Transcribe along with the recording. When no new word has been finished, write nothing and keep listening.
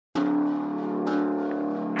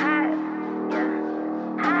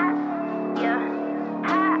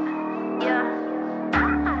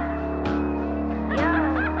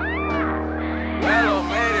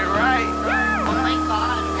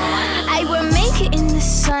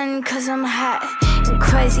sun, cause I'm hot and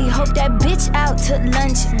crazy. Hope that bitch out to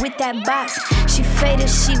lunch with that box. She faded,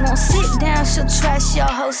 she won't sit down, she'll trash your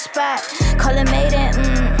whole spot. Call her maiden,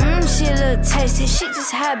 she look tasty. She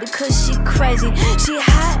just hot because she crazy. She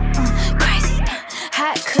hot, crazy,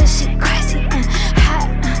 hot cause she crazy, hot,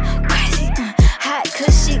 crazy, hot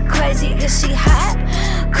cause she crazy. Yeah, she hot,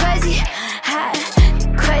 crazy, hot,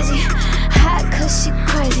 crazy, hot cause she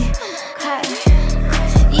crazy, hot.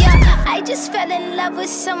 Yeah, I just fell in love with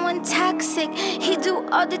someone toxic. He do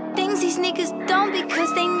all the things these niggas don't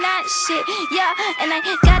because they not shit. Yeah, and I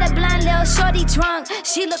got a blonde little shorty drunk.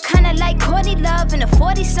 She look kinda like Courtney Love in the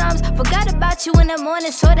 40-someths. Forgot about you in the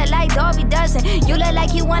morning, sorta like Darby doesn't. You look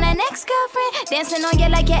like you want an ex-girlfriend, dancing on you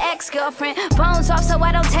like your ex-girlfriend. Phone's off so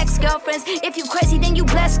I don't text girlfriends. If you crazy then you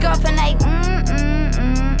blessed, girlfriend. Like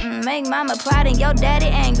make mama proud and your daddy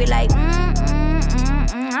angry. Like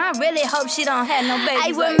I really hope she don't have no babies.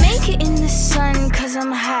 I will make it in the sun cause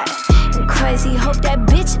I'm hot and crazy. Hope that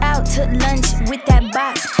bitch out to lunch with that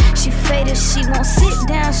box. She faded, she won't sit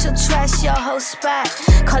down, she'll trash your whole spot.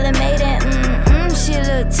 Call her maiden, she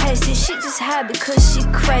look tasty. She just hot because she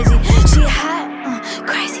crazy. She hot,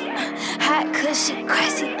 crazy, hot cause she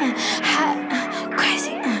crazy, hot,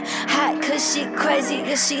 crazy, hot cause she crazy.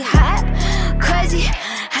 Yeah, she hot, crazy,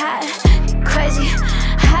 hot, crazy,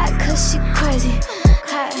 hot cause she crazy.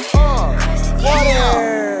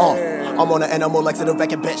 I'm on an animal like to the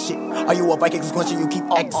Viking bet shit. Are you a Viking? Cause question you keep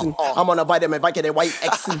Xing. I'm on a vitamin Viking and white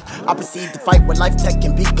Xing. I proceed to fight with life tech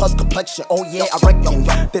and because complexion. Oh yeah, I reckon.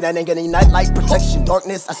 Then I ain't get any nightlight protection.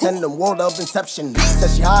 Darkness, I send them world of inception.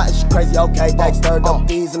 Says she hot and she crazy, okay. Dexter, dump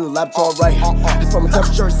these in the laboratory. It's from a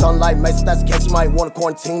temperature, sunlight, mess. That's the case, you might wanna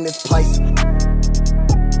quarantine this place.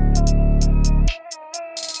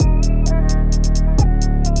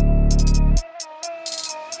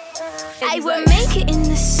 I will make it in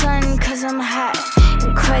the sun cause I'm hot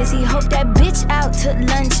and crazy. Hope that bitch out to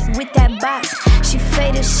lunch with that box. She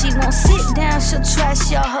faded, she won't sit down, she'll trash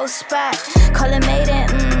your whole spot. Call her maiden,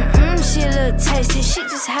 she look tasty. She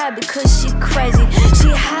just hot because she crazy.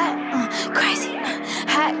 She hot, crazy,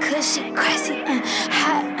 hot cause she crazy,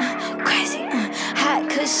 hot, crazy, hot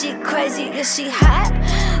cause she crazy. Yeah, she hot,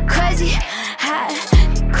 crazy, hot,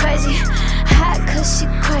 crazy, hot cause she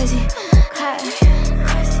crazy.